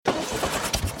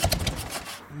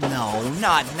No,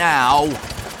 not now.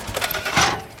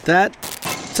 That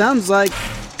sounds like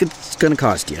it's gonna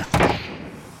cost you.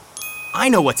 I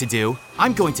know what to do.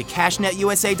 I'm going to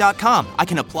cashnetusa.com. I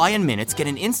can apply in minutes, get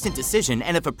an instant decision,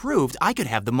 and if approved, I could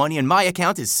have the money in my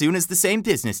account as soon as the same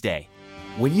business day.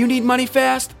 When you need money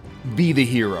fast, be the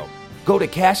hero. Go to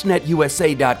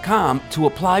cashnetusa.com to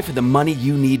apply for the money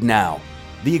you need now.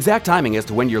 The exact timing as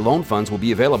to when your loan funds will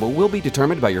be available will be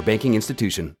determined by your banking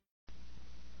institution.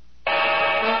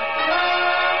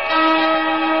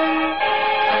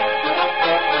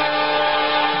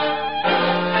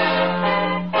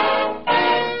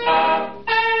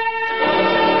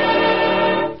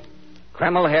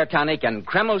 Kreml Hair Tonic and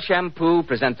Kreml Shampoo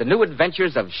present the new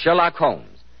adventures of Sherlock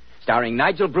Holmes, starring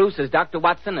Nigel Bruce as Dr.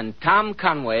 Watson and Tom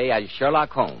Conway as Sherlock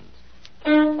Holmes.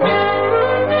 And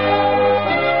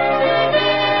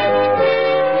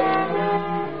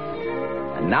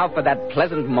now for that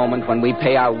pleasant moment when we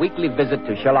pay our weekly visit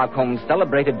to Sherlock Holmes'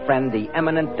 celebrated friend, the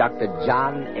eminent Dr.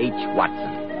 John H.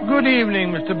 Watson. Good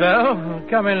evening, Mr. Bell.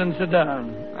 Come in and sit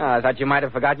down. I thought you might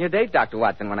have forgotten your date, Dr.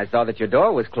 Watson, when I saw that your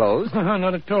door was closed.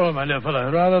 Not at all, my dear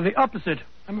fellow. Rather the opposite.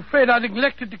 I'm afraid I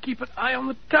neglected to keep an eye on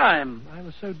the time. I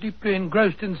was so deeply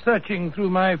engrossed in searching through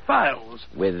my files.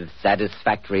 With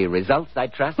satisfactory results, I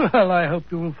trust? Well, I hope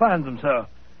you will find them so.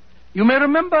 You may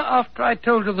remember after I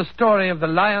told you the story of the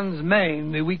lion's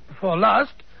mane the week before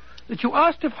last, that you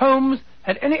asked if Holmes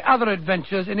had any other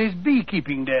adventures in his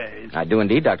beekeeping days. I do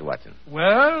indeed, Dr. Watson.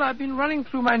 Well, I've been running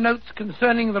through my notes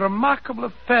concerning the remarkable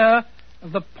affair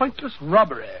of the pointless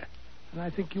robbery. And I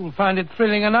think you will find it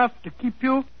thrilling enough to keep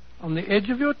you on the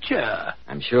edge of your chair.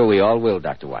 I'm sure we all will,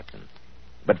 Dr. Watson.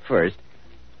 But first,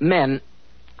 men,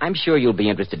 I'm sure you'll be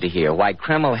interested to hear why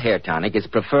Kreml Hair Tonic is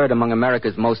preferred among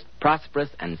America's most prosperous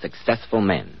and successful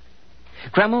men.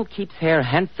 Kreml keeps hair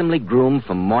handsomely groomed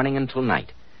from morning until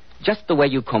night, just the way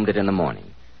you combed it in the morning.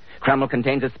 Kreml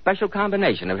contains a special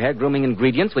combination of hair grooming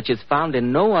ingredients which is found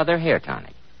in no other hair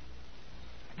tonic.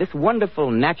 This wonderful,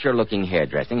 natural-looking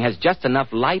hairdressing has just enough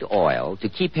light oil to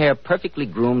keep hair perfectly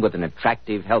groomed with an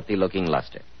attractive, healthy-looking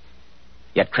luster.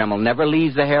 Yet Kreml never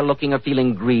leaves the hair looking or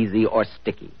feeling greasy or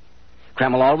sticky.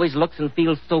 Kreml always looks and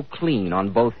feels so clean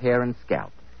on both hair and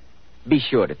scalp. Be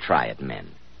sure to try it, men.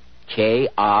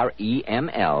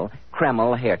 Kreml,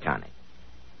 Kreml Hair Tonic.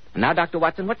 Now, Dr.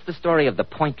 Watson, what's the story of the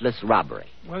pointless robbery?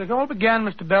 Well, it all began,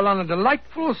 Mr. Bell, on a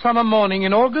delightful summer morning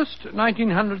in August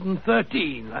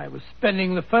 1913. I was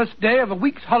spending the first day of a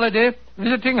week's holiday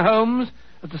visiting Holmes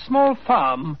at the small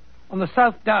farm on the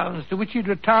South Downs to which he'd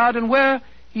retired and where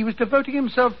he was devoting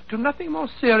himself to nothing more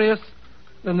serious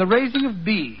than the raising of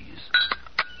bees.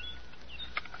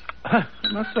 I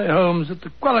must say, Holmes, that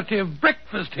the quality of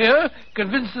breakfast here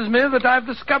convinces me that I've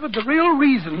discovered the real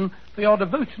reason for your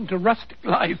devotion to rustic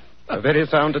life. A very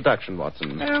sound deduction,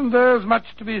 Watson. And there's much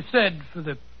to be said for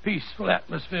the peaceful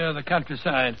atmosphere of the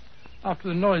countryside after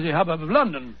the noisy hubbub of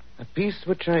London. A peace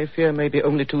which I fear may be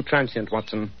only too transient,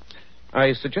 Watson.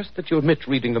 I suggest that you omit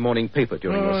reading the morning paper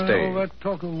during your stay. Oh, that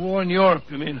talk of war in Europe,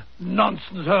 you mean?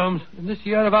 Nonsense, Holmes. In this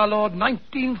year of our Lord,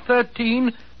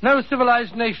 1913, no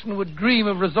civilized nation would dream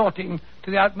of resorting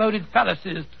to the outmoded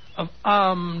fallacies of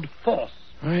armed force.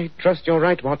 I trust you're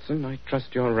right, Watson. I trust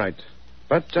you're right.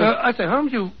 But, I say,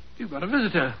 Holmes, you've got a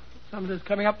visitor. Somebody's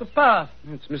coming up the path.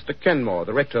 It's Mr. Kenmore,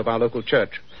 the rector of our local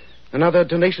church. Another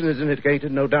donation is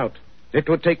indicated, no doubt. It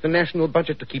would take the national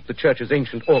budget to keep the church's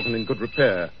ancient organ in good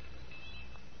repair.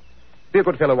 Be a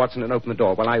good fellow, Watson, and open the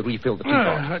door while I refill the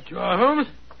teapot. That you are, Holmes.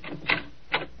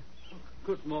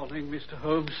 Good morning, Mr.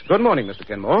 Holmes. Good morning, Mr.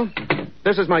 Kenmore.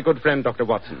 This is my good friend, Dr.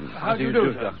 Watson. How do you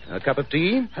do, sir? A cup of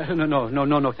tea?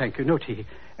 No, thank you. No tea.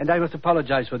 And I must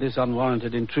apologize for this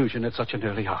unwarranted intrusion at such an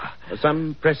early hour.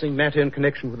 Some pressing matter in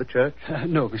connection with the church?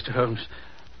 No, Mr. Holmes.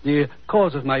 The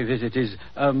cause of my visit is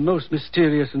a most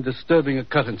mysterious and disturbing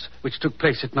occurrence which took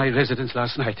place at my residence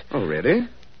last night. Oh, really?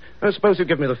 I suppose you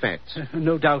give me the facts.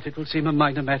 No doubt it will seem a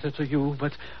minor matter to you,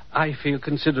 but I feel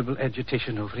considerable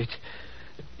agitation over it.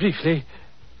 Briefly,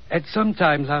 at some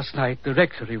time last night, the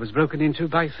rectory was broken into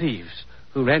by thieves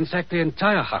who ransacked the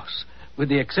entire house, with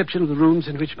the exception of the rooms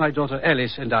in which my daughter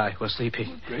Alice and I were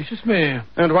sleeping. Gracious me.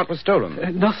 And what was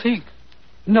stolen? Nothing.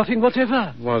 Nothing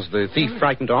whatever. Was the thief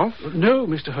frightened off? No,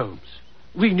 Mr. Holmes.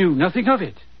 We knew nothing of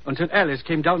it until Alice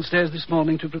came downstairs this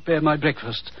morning to prepare my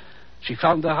breakfast. She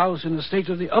found the house in a state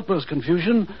of the utmost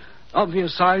confusion,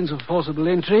 obvious signs of forcible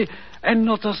entry, and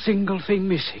not a single thing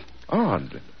missing.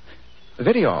 Odd.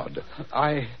 Very odd.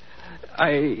 I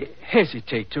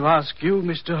hesitate to ask you,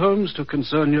 Mr. Holmes, to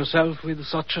concern yourself with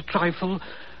such a trifle,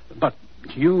 but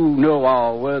you know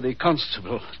our worthy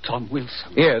constable, Tom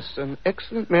Wilson. Yes, an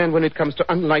excellent man when it comes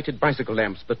to unlighted bicycle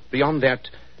lamps, but beyond that...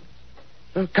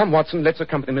 Come, Watson, let's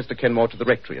accompany Mr. Kenmore to the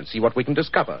rectory and see what we can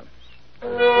discover.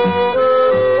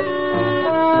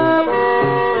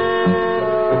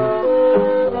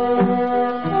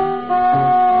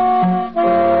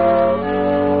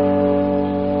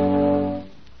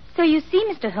 So you see,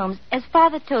 Mr. Holmes, as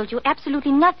Father told you,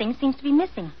 absolutely nothing seems to be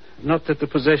missing. Not that the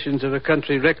possessions of a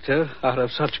country rector are of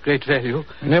such great value.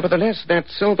 Nevertheless, that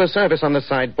silver service on the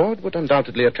sideboard would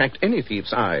undoubtedly attract any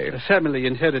thief's eye. A family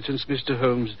inheritance, Mr.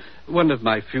 Holmes. One of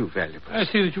my few valuables. I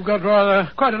see that you've got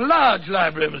quite a large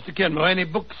library, Mr. Kenmore. Any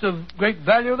books of great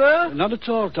value there? Not at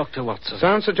all, Dr. Watson.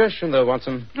 Sound suggestion, though,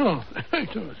 Watson. Oh,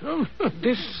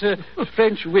 This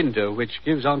French window, which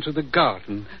gives onto the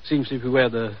garden, seems to be where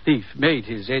the thief made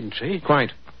his entry.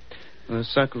 Quite. A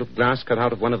circle of glass cut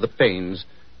out of one of the panes.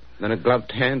 Then a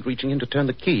gloved hand reaching in to turn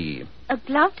the key. A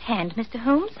gloved hand, Mr.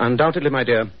 Holmes? Undoubtedly, my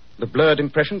dear. The blurred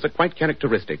impressions are quite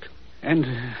characteristic. And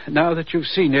now that you've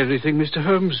seen everything, Mr.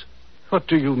 Holmes, what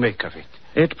do you make of it?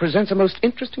 It presents a most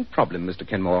interesting problem, Mr.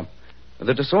 Kenmore.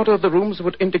 The disorder of the rooms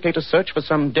would indicate a search for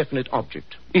some definite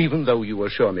object, even though you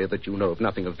assure me that you know of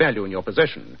nothing of value in your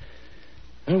possession.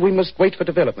 And we must wait for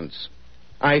developments.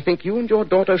 I think you and your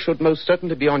daughter should most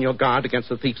certainly be on your guard against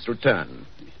the thief's return.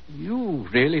 You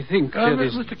really think there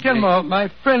is... Mr. Kenmore, my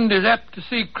friend is apt to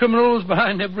see criminals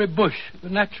behind every bush, the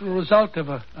natural result of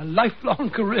a lifelong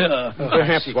career.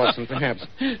 Perhaps, Watson, perhaps.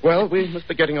 Well, we must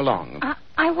be getting along.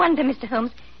 I wonder, Mr.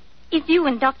 Holmes, if you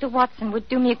and Dr. Watson would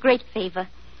do me a great favor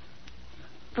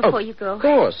before you go. Of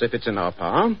course, if it's in our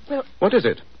power. Well, what is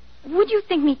it? Would you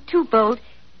think me too bold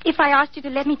if I asked you to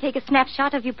let me take a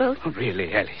snapshot of you both? Oh,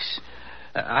 really, Alice?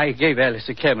 I gave Alice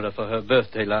a camera for her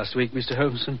birthday last week, Mr.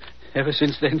 Holmes, and ever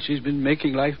since then she's been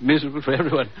making life miserable for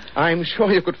everyone. I'm sure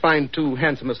you could find two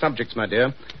handsomer subjects, my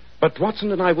dear. But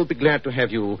Watson and I will be glad to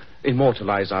have you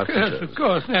immortalize our pictures. Yes, of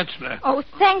course, naturally. Oh,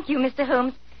 thank you, Mr.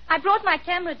 Holmes. I brought my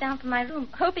camera down from my room,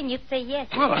 hoping you'd say yes.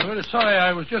 Well, I'm very sorry.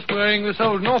 I was just wearing this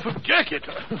old Norfolk jacket.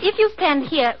 If you stand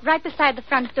here, right beside the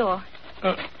front door.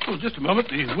 Just a moment.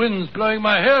 The wind's blowing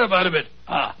my hair about a bit.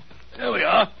 There we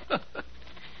are.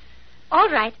 All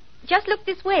right. Just look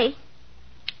this way.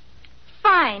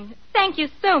 Fine. Thank you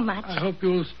so much. I hope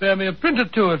you'll spare me a print or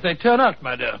two if they turn out,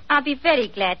 my dear. I'll be very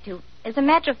glad to. As a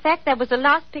matter of fact, that was the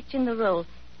last picture in the roll.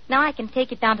 Now I can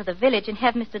take it down to the village and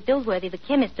have Mr. Dilworthy, the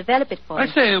chemist, develop it for me. I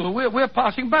say, we're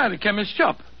passing by the chemist's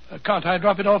shop. Can't I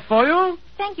drop it off for you?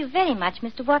 Thank you very much,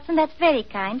 Mr. Watson. That's very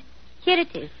kind. Here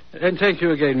it is. And thank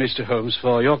you again, Mr. Holmes,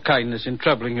 for your kindness in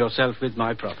troubling yourself with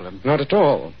my problem. Not at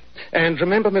all. And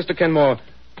remember, Mr. Kenmore,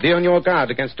 be on your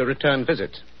guard against a return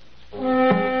visit.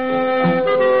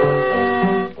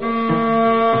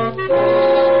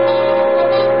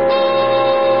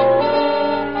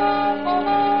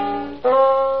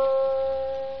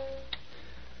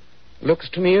 Looks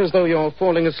to me as though you're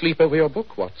falling asleep over your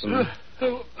book, Watson.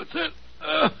 That's it.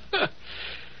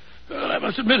 Well, I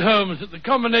must admit, Holmes, that the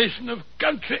combination of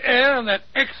country air and that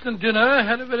excellent dinner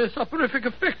had a very soporific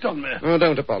effect on me. Oh,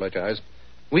 don't apologize.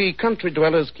 We country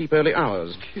dwellers keep early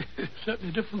hours.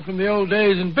 Certainly different from the old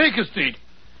days in Baker Street.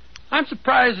 I'm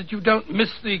surprised that you don't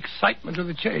miss the excitement of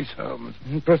the chase, Holmes.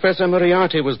 Professor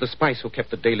Moriarty was the spice who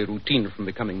kept the daily routine from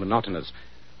becoming monotonous.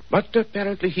 But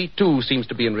apparently he, too, seems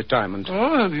to be in retirement.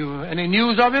 Oh, have you any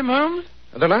news of him, Holmes?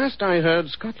 The last I heard,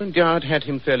 Scotland Yard had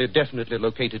him fairly definitely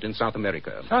located in South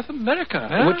America. South America,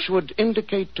 eh? Which would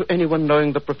indicate to anyone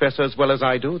knowing the professor as well as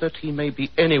I do that he may be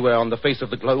anywhere on the face of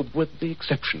the globe with the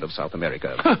exception of South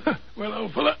America. Well,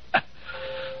 old fella,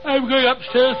 I'm going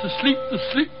upstairs to sleep the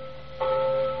sleep.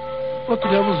 What the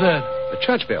devil's that? The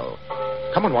church bell.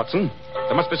 Come on, Watson.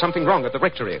 There must be something wrong at the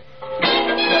rectory.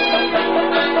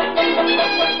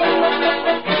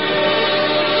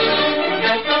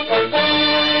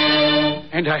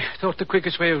 And I thought the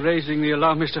quickest way of raising the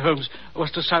alarm, Mr. Holmes, was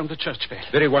to sound the church bell.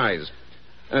 Very wise.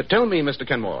 Tell me, Mr.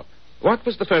 Kenmore, what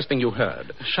was the first thing you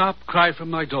heard? A sharp cry from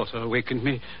my daughter awakened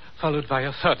me, followed by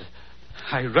a thud.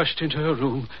 I rushed into her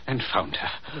room and found her.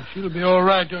 Well, she'll be all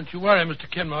right, don't you worry,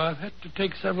 Mr. Kenmore. I've had to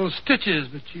take several stitches,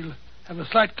 but she'll have a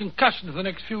slight concussion for the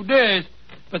next few days.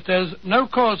 But there's no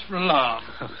cause for alarm.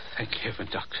 Oh, thank heaven,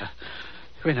 Doctor.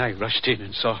 When I rushed in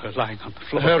and saw her lying on the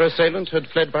floor... Her assailant had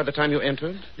fled by the time you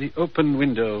entered? The open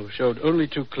window showed only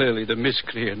too clearly the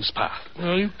miscreant's path.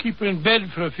 Well, you keep her in bed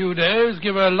for a few days,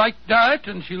 give her a light diet,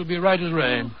 and she'll be right as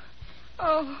rain.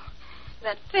 Oh,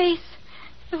 that face,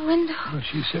 the window. Well,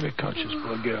 she's semi-conscious,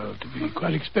 poor girl, to be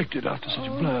quite expected after such a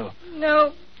blow.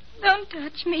 No, don't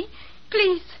touch me.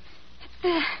 Please.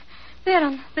 It's there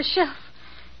on the shelf.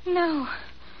 No.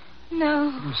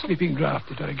 No. The sleeping draught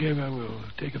that I gave her will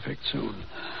take effect soon.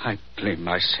 I blame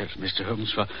myself, Mr.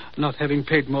 Holmes, for not having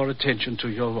paid more attention to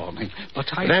your warning. But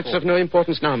That's of no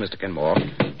importance now, Mr. Kenmore.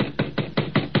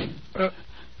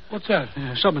 What's that?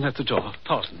 Someone at the door.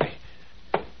 Pardon me.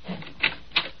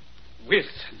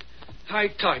 Wilson, high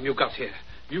time you got here.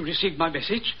 You received my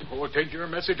message? Oh, take your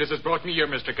message as has brought me here,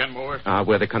 Mr. Kenmore.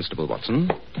 Worthy Constable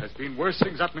Watson. There's been worse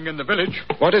things happening in the village.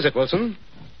 What is it, Wilson?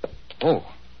 Oh,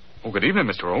 good evening,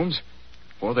 Mr. Holmes.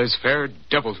 Oh, there's fair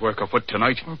devil's work afoot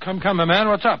tonight. Oh, come, my man.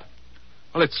 What's up?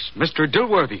 Well, it's Mr.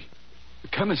 Dilworthy, the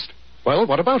chemist. Well,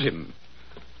 what about him?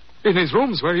 In his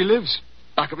rooms where he lives,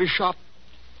 back of his shop.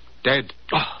 Dead.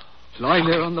 Oh, lying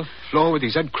there on the floor with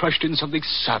his head crushed in something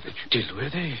savage.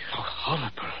 Dilworthy? Oh,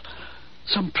 horrible.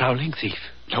 Some prowling thief.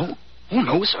 No. Oh,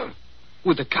 no, sir.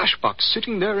 With the cash box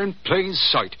sitting there in plain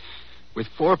sight, with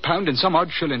 £4 and some odd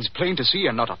shillings plain to see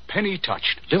and not a penny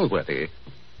touched. Dilworthy.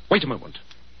 Wait a moment.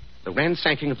 The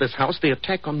ransacking of this house, the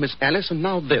attack on Miss Alice, and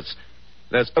now this.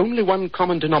 There's only one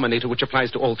common denominator which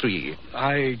applies to all three.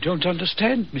 I don't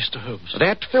understand, Mr. Holmes.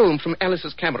 That film from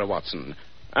Alice's camera, Watson.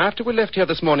 After we left here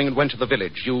this morning and went to the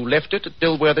village, you left it at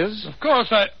Dilworthy's? Of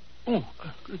course,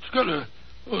 it's got a...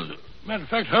 Oh, as a matter of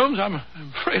fact, Holmes, I'm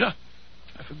afraid I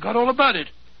forgot all about it.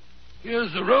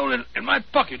 Here's the roll in my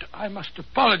pocket. I must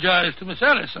apologize to Miss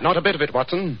Alice. Not a bit of it,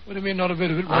 Watson. What do you mean, not a bit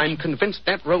of it, Watson? I'm convinced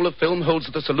that roll of film holds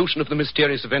the solution of the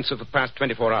mysterious events of the past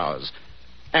 24 hours.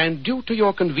 And due to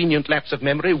your convenient lapse of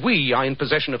memory, we are in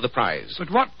possession of the prize.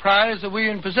 But what prize are we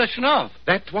in possession of?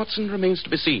 That, Watson, remains to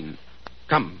be seen.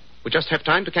 Come, we just have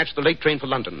time to catch the late train for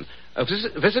London. A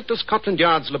visit to Scotland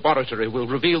Yard's laboratory will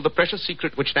reveal the precious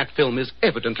secret which that film is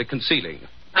evidently concealing.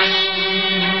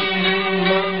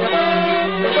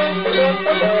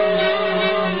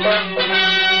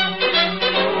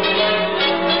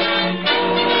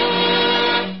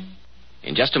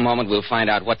 In just a moment, we'll find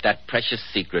out what that precious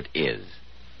secret is.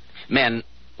 Men,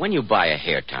 when you buy a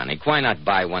hair tonic, why not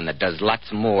buy one that does lots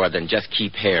more than just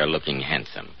keep hair looking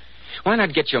handsome? Why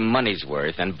not get your money's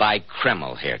worth and buy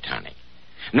Kreml hair tonic?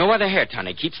 No other hair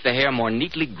tonic keeps the hair more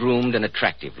neatly groomed and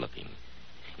attractive looking.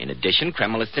 In addition,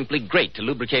 Kreml is simply great to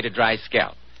lubricate a dry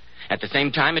scalp. At the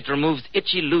same time, it removes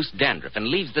itchy, loose dandruff and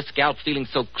leaves the scalp feeling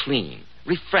so clean,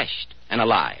 refreshed, and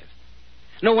alive.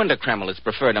 No wonder Kreml is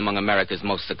preferred among America's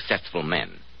most successful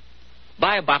men.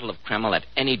 Buy a bottle of Kreml at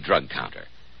any drug counter.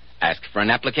 Ask for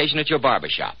an application at your barber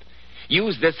shop.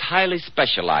 Use this highly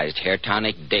specialized hair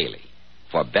tonic daily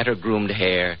for better groomed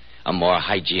hair, a more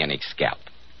hygienic scalp.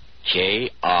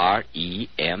 Kreml.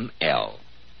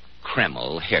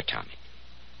 Kreml hair tonic.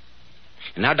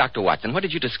 And now, Dr. Watson, what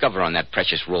did you discover on that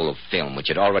precious roll of film which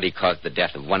had already caused the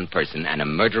death of one person and a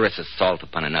murderous assault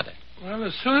upon another? Well,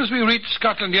 as soon as we reached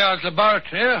Scotland Yard's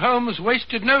laboratory, Holmes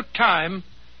wasted no time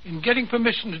in getting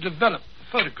permission to develop the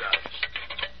photographs.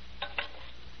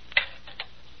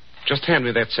 Just hand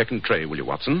me that second tray, will you,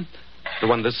 Watson? The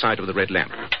one this side of the red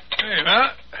lamp. There you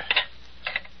are.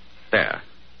 There.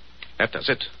 That does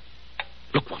it.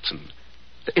 Look, Watson.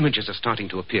 The images are starting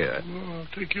to appear. Oh, I'll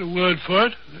take your word for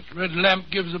it. That red lamp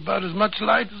gives about as much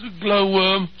light as a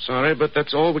glowworm. Sorry, but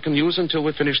that's all we can use until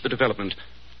we finish the development.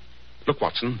 Look,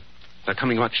 Watson. They're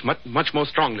coming much more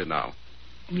strongly now.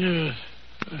 Yes,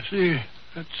 I see.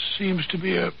 That seems to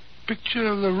be a picture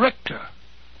of the rector.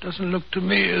 Doesn't look to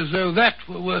me as though that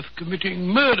were worth committing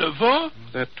murder for.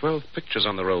 There are 12 pictures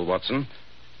on the roll, Watson.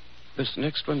 This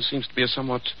next one seems to be a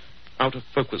somewhat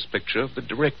out-of-focus picture of the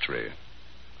directory.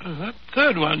 That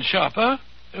third one, sharper.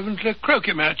 Evidently a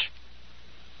croquet match.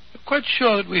 You're quite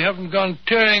sure that we haven't gone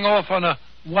tearing off on a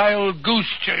wild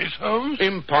goose chase, Holmes?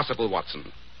 Impossible,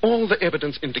 Watson. All the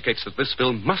evidence indicates that this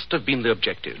film must have been the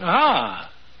objective. Now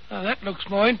that looks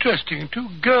more interesting. Two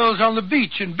girls on the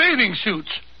beach in bathing suits.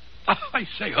 I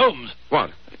say, Holmes.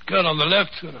 What? That girl on the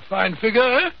left's got a fine figure,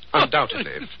 eh?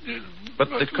 Undoubtedly. But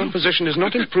the composition is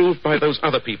not improved by those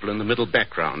other people in the middle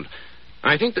background.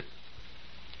 I think that...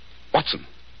 Watson,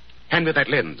 hand me that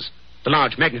lens. The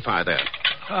large magnifier there.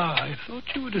 I thought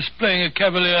you were displaying a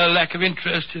cavalier lack of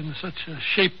interest in such a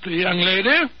shapely young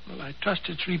lady. Well, I trust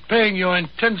it's repaying your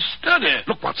intense study.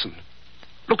 Look, Watson.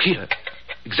 Look here.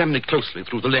 Examine it closely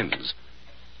through the lens.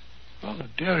 Well, a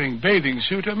daring bathing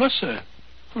suit, I must say.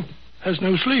 Has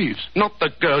no sleeves. Not the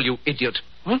girl, you idiot.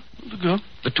 Huh? The girl?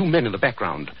 The two men in the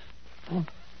background. Oh.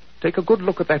 Take a good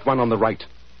look at that one on the right.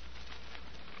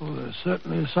 Oh, there's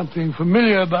certainly something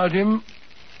familiar about him.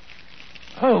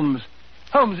 Holmes,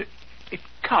 it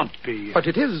can't be. But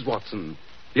it is, Watson.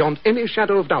 Beyond any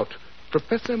shadow of doubt.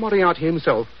 Professor Moriarty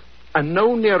himself, and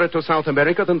no nearer to South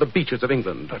America than the beaches of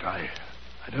England. But I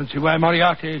don't see why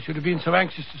Moriarty should have been so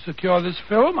anxious to secure this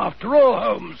film. After all,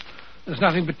 Holmes, there's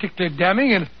nothing particularly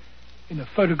damning in In a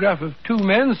photograph of two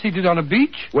men seated on a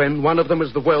beach? When one of them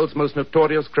is the world's most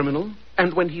notorious criminal,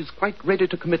 and when he's quite ready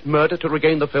to commit murder to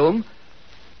regain the film?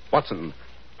 Watson,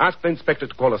 ask the inspector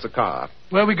to call us a car.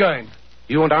 Where are we going?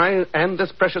 You and I and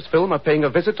this precious film are paying a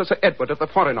visit to Sir Edward at the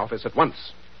Foreign Office at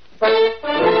once.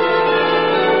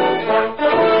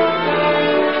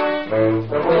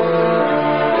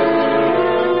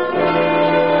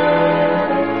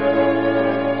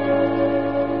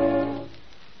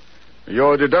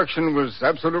 Your deduction was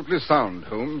absolutely sound,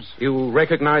 Holmes. You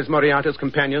recognize Moriarty's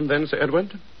companion, then, Sir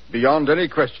Edward? Beyond any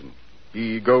question.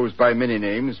 He goes by many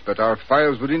names, but our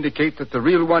files would indicate that the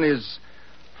real one is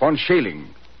von Schäling,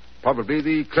 probably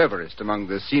the cleverest among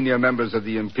the senior members of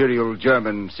the Imperial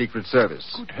German Secret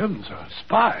Service. Good heavens, a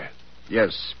spy.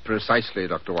 Yes, precisely,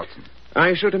 Dr. Watson.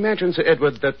 I should imagine, Sir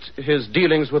Edward, that his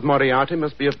dealings with Moriarty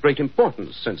must be of great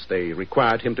importance, since they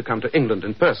required him to come to England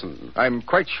in person. I'm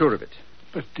quite sure of it.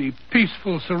 But the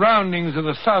peaceful surroundings of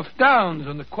the South Downs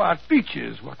and the quiet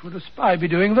beaches, what would a spy be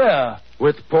doing there?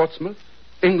 With Portsmouth,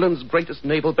 England's greatest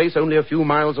naval base only a few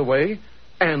miles away,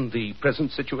 and the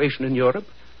present situation in Europe,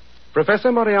 Professor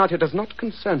Moriarty does not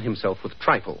concern himself with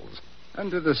trifles.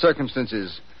 Under the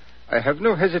circumstances, I have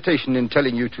no hesitation in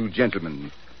telling you two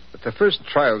gentlemen that the first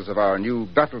trials of our new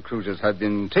battle cruisers have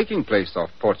been taking place off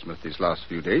Portsmouth these last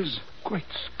few days. Great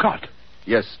Scott.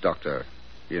 Yes, Doctor,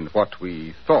 in what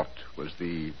we thought was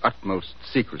the utmost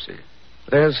secrecy.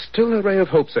 There's still a ray of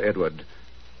hope, Sir Edward.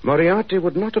 Moriarty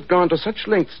would not have gone to such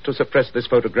lengths to suppress this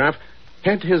photograph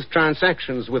had his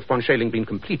transactions with von Schäling been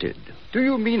completed. Do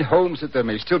you mean, Holmes, that there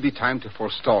may still be time to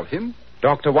forestall him?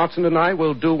 Dr. Watson and I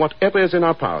will do whatever is in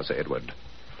our power, Sir Edward.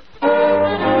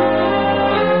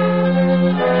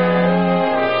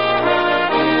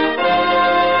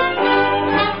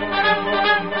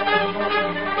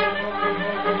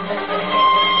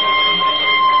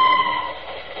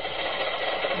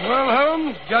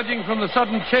 Judging from the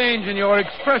sudden change in your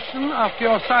expression after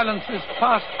your silence this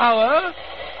past hour,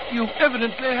 you've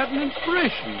evidently had an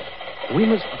inspiration. We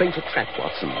must bait a trap,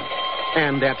 Watson.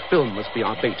 And that film must be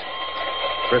our bait.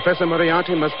 Professor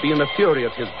Moriarty must be in a fury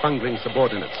at his bungling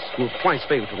subordinates, who've twice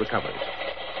failed to recover it.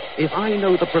 If I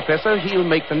know the professor, he'll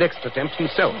make the next attempt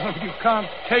himself. Well, you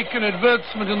can't take an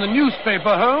advertisement in the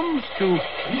newspaper, Holmes, to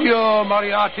lure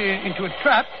Moriarty into a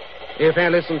trap. If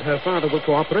Alice and her father will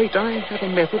cooperate, I have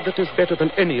a method that is better than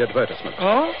any advertisement.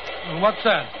 Oh? What's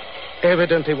that?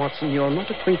 Evidently, Watson, you're not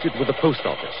acquainted with the post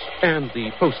office and the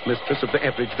postmistress of the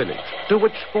average village, to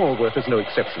which Falworth is no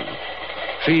exception.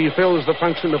 She fills the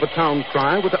function of a town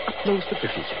crier with the utmost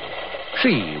efficiency.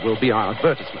 She will be our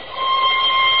advertisement.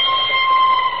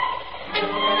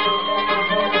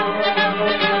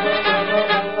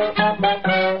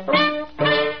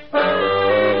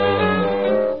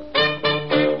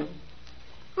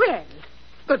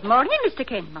 Good morning, Mr.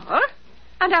 Kenmore.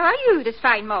 And how are you this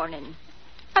fine morning?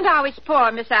 And how is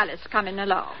poor Miss Alice coming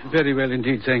along? Very well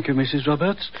indeed, thank you, Mrs.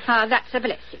 Roberts. Ah, that's a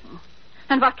blessing.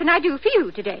 And what can I do for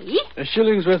you today? A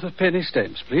shilling's worth of penny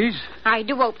stamps, please. I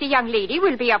do hope the young lady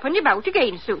will be up and about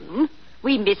again soon.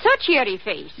 We miss her cheery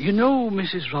face. You know,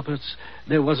 Mrs. Roberts,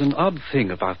 there was an odd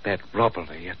thing about that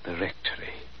robbery at the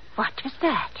rectory. What was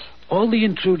that? All the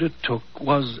intruder took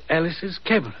was Alice's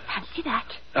camera. Fancy that.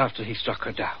 After he struck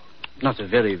her down. Not a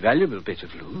very valuable bit of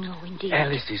loot. No, indeed.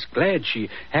 Alice is glad she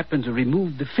happened to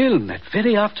remove the film that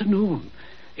very afternoon.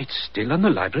 It's still on the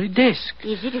library desk.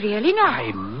 Is it really now?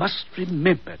 I must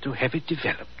remember to have it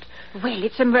developed. Well,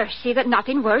 it's a mercy that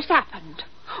nothing worse happened.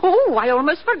 Oh, I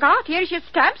almost forgot. Here's your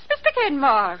stamps, Mr.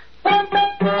 Kenmore.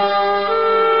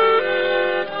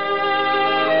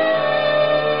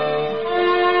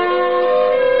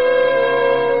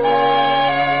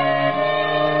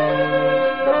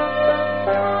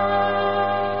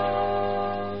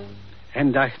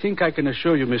 And I think I can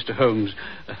assure you, Mr. Holmes,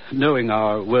 knowing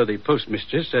our worthy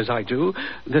postmistress as I do,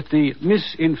 that the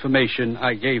misinformation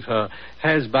I gave her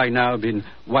has by now been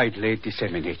widely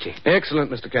disseminated.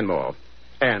 Excellent, Mr. Kenmore.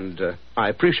 And I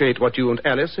appreciate what you and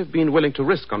Alice have been willing to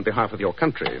risk on behalf of your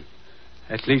country.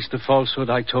 At least the falsehood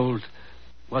I told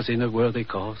was in a worthy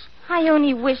cause. I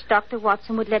only wish Dr.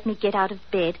 Watson would let me get out of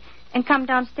bed and come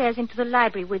downstairs into the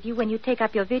library with you when you take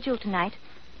up your vigil tonight.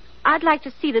 I'd like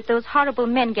to see that those horrible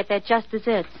men get their just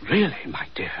deserts. Really, my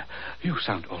dear? You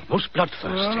sound almost bloodthirsty.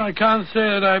 Well, I can't say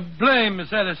that I blame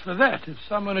Miss Alice for that. If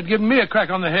someone had given me a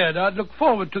crack on the head, I'd look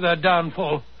forward to their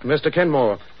downfall. Mr.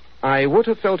 Kenmore, I would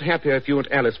have felt happier if you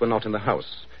and Alice were not in the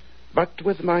house. But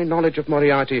with my knowledge of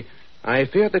Moriarty, I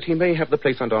fear that he may have the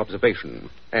place under observation,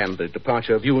 and the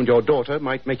departure of you and your daughter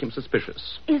might make him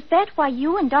suspicious. Is that why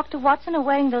you and Dr. Watson are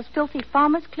wearing those filthy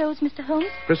farmer's clothes, Mr.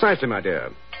 Holmes? Precisely, my dear.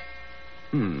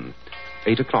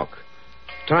 8 o'clock.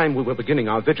 time we were beginning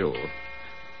our vigil.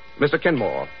 Mr.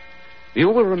 Kenmore, you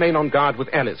will remain on guard with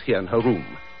Alice here in her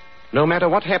room. No matter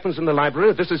what happens in the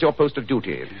library, this is your post of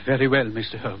duty. Very well,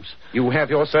 Mr. Holmes. You have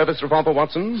your service revolver,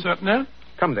 Watson? Certainly.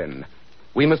 Come then.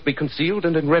 We must be concealed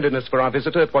and in readiness for our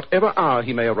visitor at whatever hour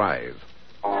he may arrive.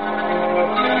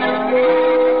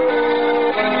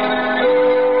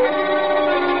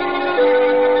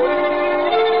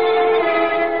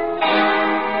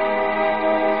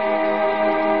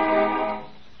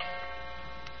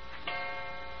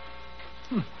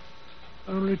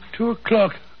 Only 2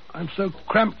 o'clock. I'm so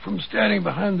cramped from standing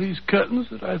behind these curtains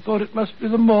that I thought it must be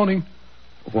the morning.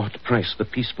 What price the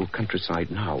peaceful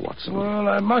countryside now, Watson? Well,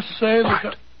 I must say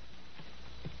that...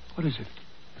 What is it?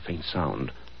 A faint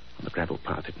sound on the gravel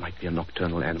path. It might be a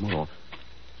nocturnal animal or...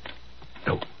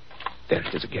 No. There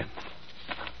it is again.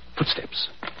 Footsteps.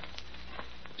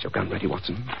 Is your gun ready,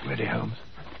 Watson? Ready, Holmes.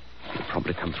 You'll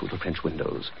probably come through the French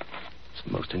windows. It's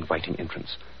the most inviting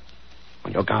entrance.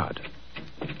 On your guard.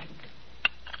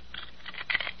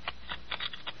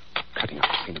 Cutting up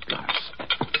a pane of glass.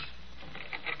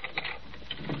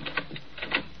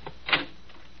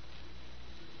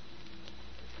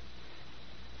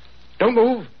 Don't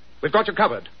move. We've got you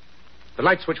covered. The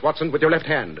light switch, Watson, with your left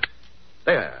hand.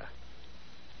 There.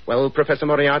 Well, Professor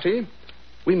Moriarty,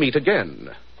 we meet again.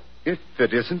 If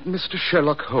it isn't Mr.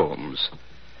 Sherlock Holmes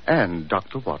and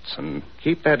Dr. Watson.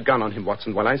 Keep that gun on him,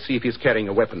 Watson, while I see if he's carrying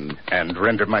a weapon. And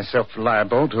render myself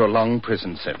liable to a long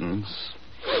prison sentence.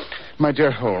 My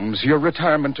dear Holmes, your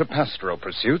retirement to pastoral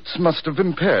pursuits must have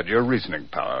impaired your reasoning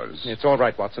powers. It's all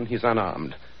right, Watson. He's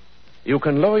unarmed. You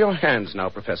can lower your hands now,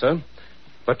 Professor.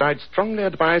 But I'd strongly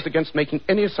advise against making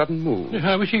any sudden move.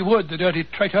 I wish he would, the dirty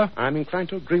traitor. I'm inclined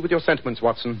to agree with your sentiments,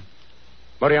 Watson.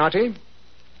 Moriarty,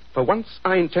 for once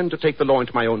I intend to take the law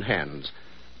into my own hands.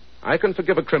 I can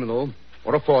forgive a criminal,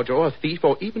 or a forger, or a thief,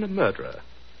 or even a murderer.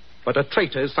 But a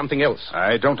traitor is something else.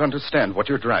 I don't understand what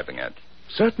you're driving at.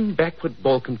 Certain backward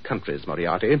Balkan countries,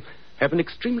 Moriarty, have an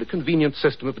extremely convenient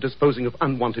system of disposing of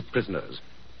unwanted prisoners.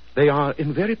 They are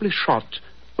invariably shot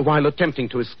while attempting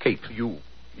to escape. You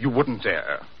wouldn't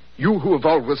dare. You who have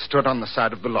always stood on the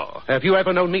side of the law. Have you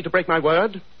ever known me to break my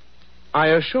word? I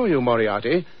assure you,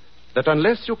 Moriarty, that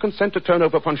unless you consent to turn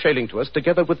over Von Schailing to us,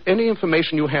 together with any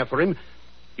information you have for him,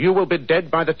 you will be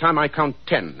dead by the time I count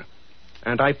 10.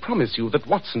 And I promise you that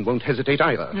Watson won't hesitate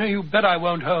either. Yeah, you bet I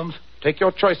won't, Holmes. Take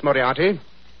your choice, Moriarty.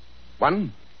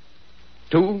 1,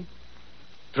 2,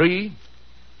 3,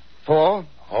 4.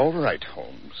 All right,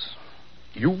 Holmes.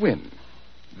 You win.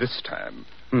 This time.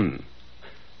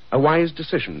 A wise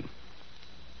decision.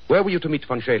 Where were you to meet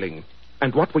Von Schailing?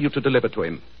 And what were you to deliver to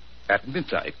him? At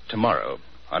midnight tomorrow,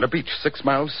 on a beach 6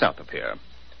 miles south of here.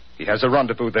 He has a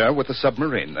rendezvous there with a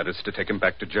submarine that is to take him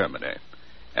back to Germany.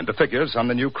 And the figures on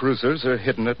the new cruisers are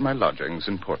hidden at my lodgings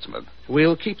in Portsmouth.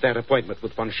 We'll keep that appointment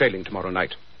with Von Schailing tomorrow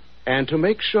night. And to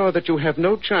make sure that you have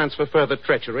no chance for further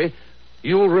treachery,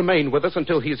 you'll remain with us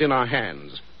until he's in our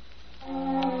hands.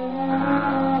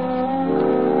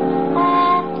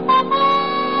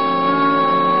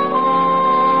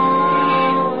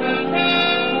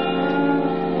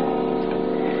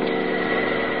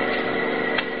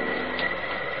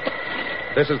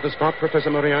 This is the spot, Professor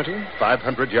Moriarty?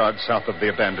 500 yards south of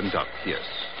the abandoned dock, yes.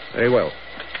 Very well.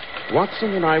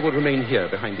 Watson and I will remain here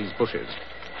behind these bushes.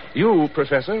 You,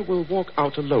 Professor, will walk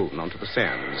out alone onto the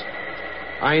sands.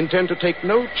 I intend to take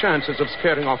no chances of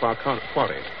scaring off our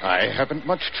quarry. I haven't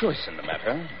much choice in the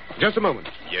matter. Just a moment.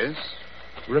 Yes?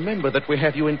 Remember that we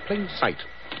have you in plain sight,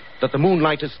 that the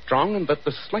moonlight is strong, and that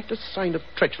the slightest sign of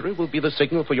treachery will be the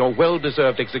signal for your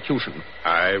well-deserved execution.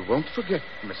 I won't forget,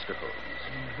 Mr. Holmes.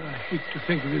 I hate to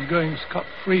think of his going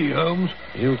scot-free, Holmes.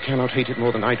 You cannot hate it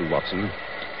more than I do, Watson.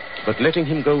 But letting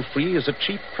him go free is a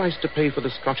cheap price to pay for the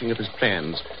scotching of his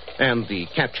plans and the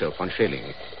capture of Von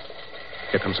Schailing.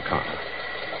 Here comes a car.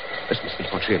 This must be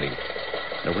Von Schailing.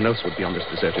 No one else would be on this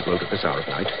deserted road at this hour of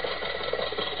night.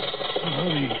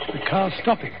 Oh, the car's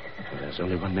stopping. There's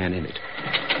only one man in it.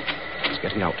 He's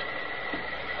getting out.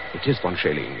 It is Von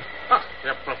Schailing. Ah,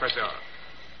 Herr Professor.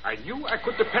 I knew I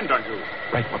could depend on you.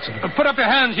 Right, Watson. Put up your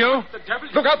hands, you. The devil...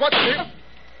 Look out, Watson!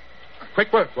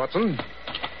 Quick work, Watson.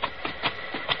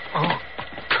 Oh,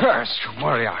 curse you,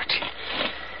 Moriarty.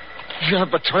 You have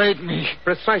betrayed me.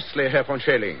 Precisely, Herr Von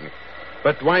Schailing.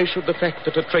 But why should the fact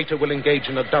that a traitor will engage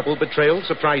in a double betrayal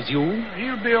surprise you?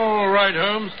 He'll be all right,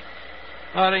 Holmes.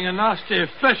 Hiding a nasty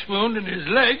flesh wound in his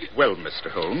leg. Well, Mr.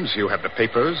 Holmes, you have the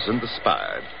papers and the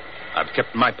spy. I've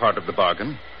kept my part of the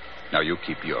bargain. Now you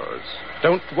keep yours.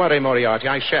 Don't worry, Moriarty,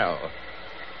 I shall.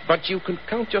 But you can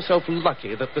count yourself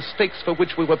lucky that the stakes for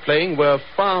which we were playing were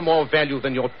far more value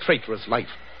than your traitorous life.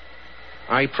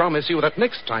 I promise you that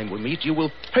next time we meet, you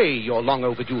will pay your long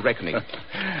overdue reckoning.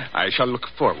 I shall look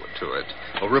forward to it.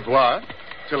 Au revoir.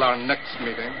 Till our next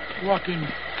meeting. What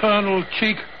infernal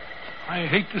cheek. I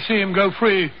hate to see him go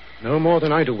free. No more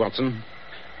than I do, Watson.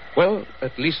 Well,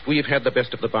 at least we've had the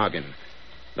best of the bargain.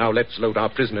 Now let's load our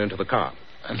prisoner into the car.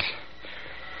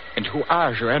 And who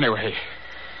are you, anyway?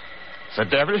 The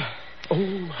devil?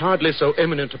 Oh, hardly so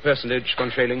eminent a personage,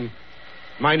 Von Schailing.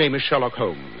 My name is Sherlock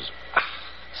Holmes.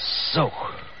 So,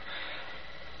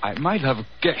 I might have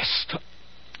guessed.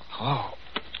 Oh.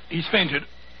 He's fainted.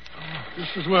 Oh,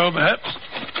 just as well, perhaps.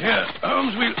 Here,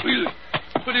 Holmes, we'll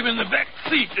put him in the back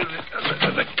seat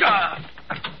of the car.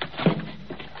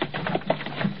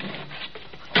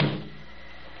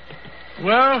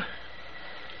 Well,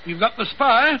 we've got the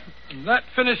spy, and that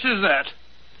finishes that.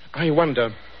 I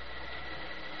wonder.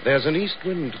 There's an east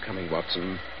wind coming,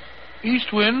 Watson.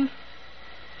 East wind?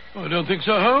 Oh, I don't think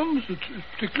so, Holmes. It's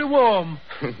particularly warm.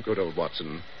 Good old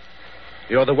Watson.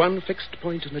 You're the one fixed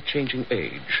point in a changing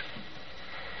age.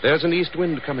 There's an east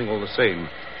wind coming all the same.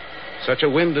 Such a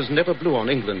wind as never blew on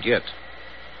England yet.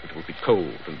 It will be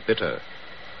cold and bitter,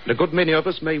 and a good many of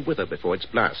us may wither before its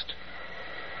blast.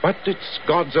 But it's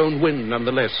God's own wind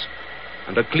nonetheless,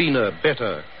 and a cleaner,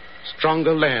 better,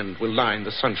 stronger land will lie in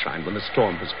the sunshine when the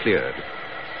storm has cleared.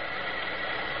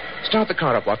 Start the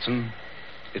car up, Watson.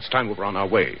 It's time we were on our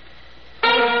way.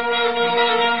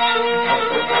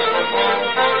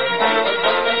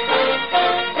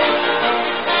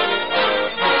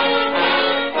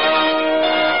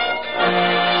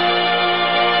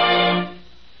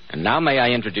 And now may I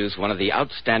introduce one of the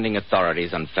outstanding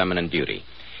authorities on feminine beauty.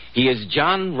 He is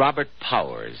John Robert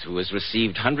Powers, who has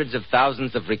received hundreds of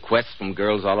thousands of requests from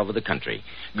girls all over the country.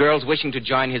 Girls wishing to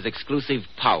join his exclusive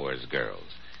Powers Girls.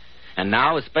 And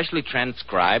now, especially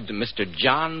transcribed, Mr.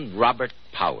 John Robert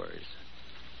Powers.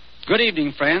 Good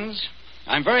evening, friends.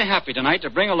 I'm very happy tonight to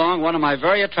bring along one of my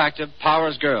very attractive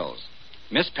Powers girls,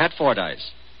 Miss Pat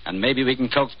Fordyce. And maybe we can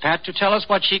coax Pat to tell us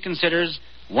what she considers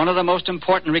one of the most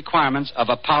important requirements of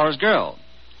a Powers girl.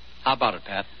 How about it,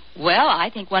 Pat? Well, I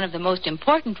think one of the most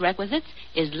important requisites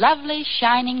is lovely,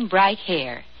 shining, bright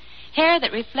hair. Hair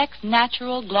that reflects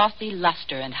natural, glossy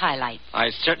luster and highlights.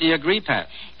 I certainly agree, Pat.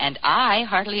 And I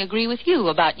heartily agree with you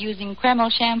about using Kreml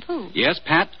shampoo. Yes,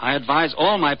 Pat, I advise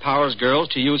all my Powers girls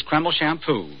to use Kreml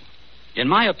shampoo. In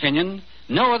my opinion,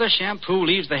 no other shampoo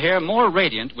leaves the hair more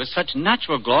radiant with such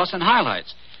natural gloss and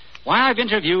highlights. Why, I've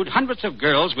interviewed hundreds of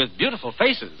girls with beautiful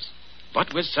faces,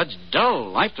 but with such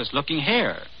dull, lifeless-looking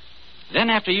hair. Then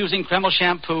after using Kreml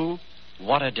shampoo,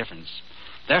 what a difference.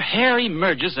 Their hair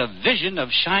emerges a vision of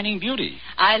shining beauty.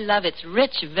 I love its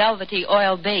rich, velvety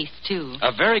oil base, too.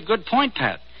 A very good point,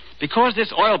 Pat, because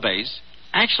this oil base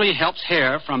actually helps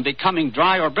hair from becoming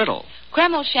dry or brittle.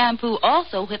 Kreml shampoo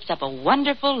also whips up a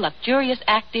wonderful, luxurious,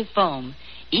 active foam,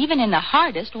 even in the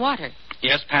hardest water.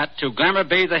 Yes, Pat, to glamour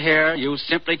bathe the hair, you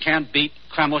simply can't beat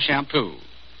Kreml shampoo.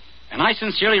 And I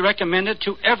sincerely recommend it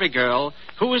to every girl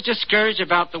who is discouraged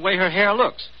about the way her hair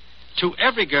looks. To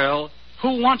every girl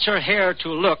who wants her hair to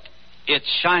look its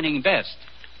shining best.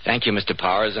 Thank you, Mr.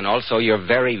 Powers, and also your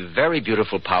very, very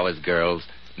beautiful Powers girls,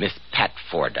 Miss Pat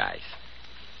Fordyce.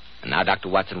 And now, Dr.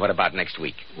 Watson, what about next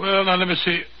week? Well, now, let me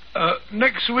see.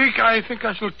 Next week, I think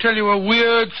I shall tell you a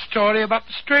weird story about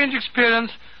the strange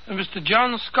experience of Mr.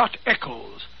 John Scott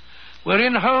Eccles,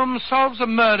 wherein Holmes solves the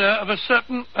murder of a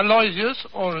certain Aloysius,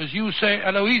 or as you say,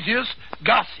 Aloysius,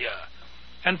 Garcia,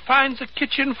 and finds a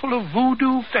kitchen full of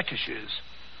voodoo fetishes.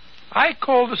 I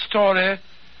call the story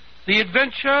The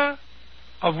Adventure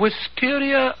of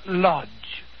Wisteria Lodge.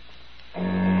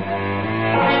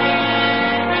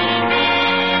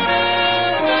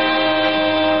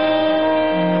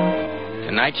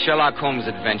 Tonight's Sherlock Holmes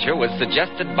adventure was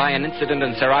suggested by an incident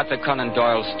in Sir Arthur Conan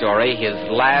Doyle's story, His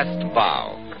Last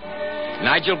Vow.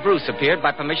 Nigel Bruce appeared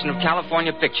by permission of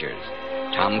California Pictures.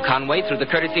 Tom Conway through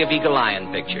the courtesy of Eagle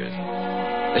Lion Pictures.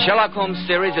 The Sherlock Holmes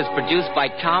series is produced by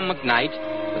Tom McKnight,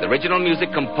 with original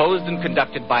music composed and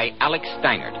conducted by Alex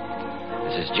Steinert.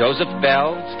 This is Joseph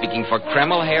Bell, speaking for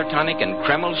Kreml Hair Tonic and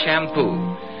Kreml Shampoo,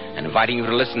 and inviting you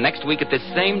to listen next week at this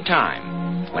same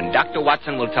time, when Dr.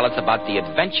 Watson will tell us about the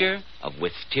adventure of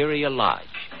Wisteria Lodge.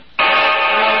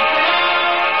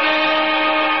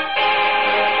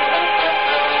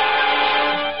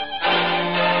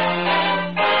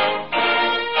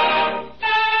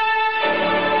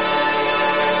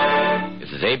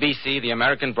 This is ABC, the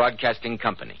American Broadcasting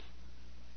Company.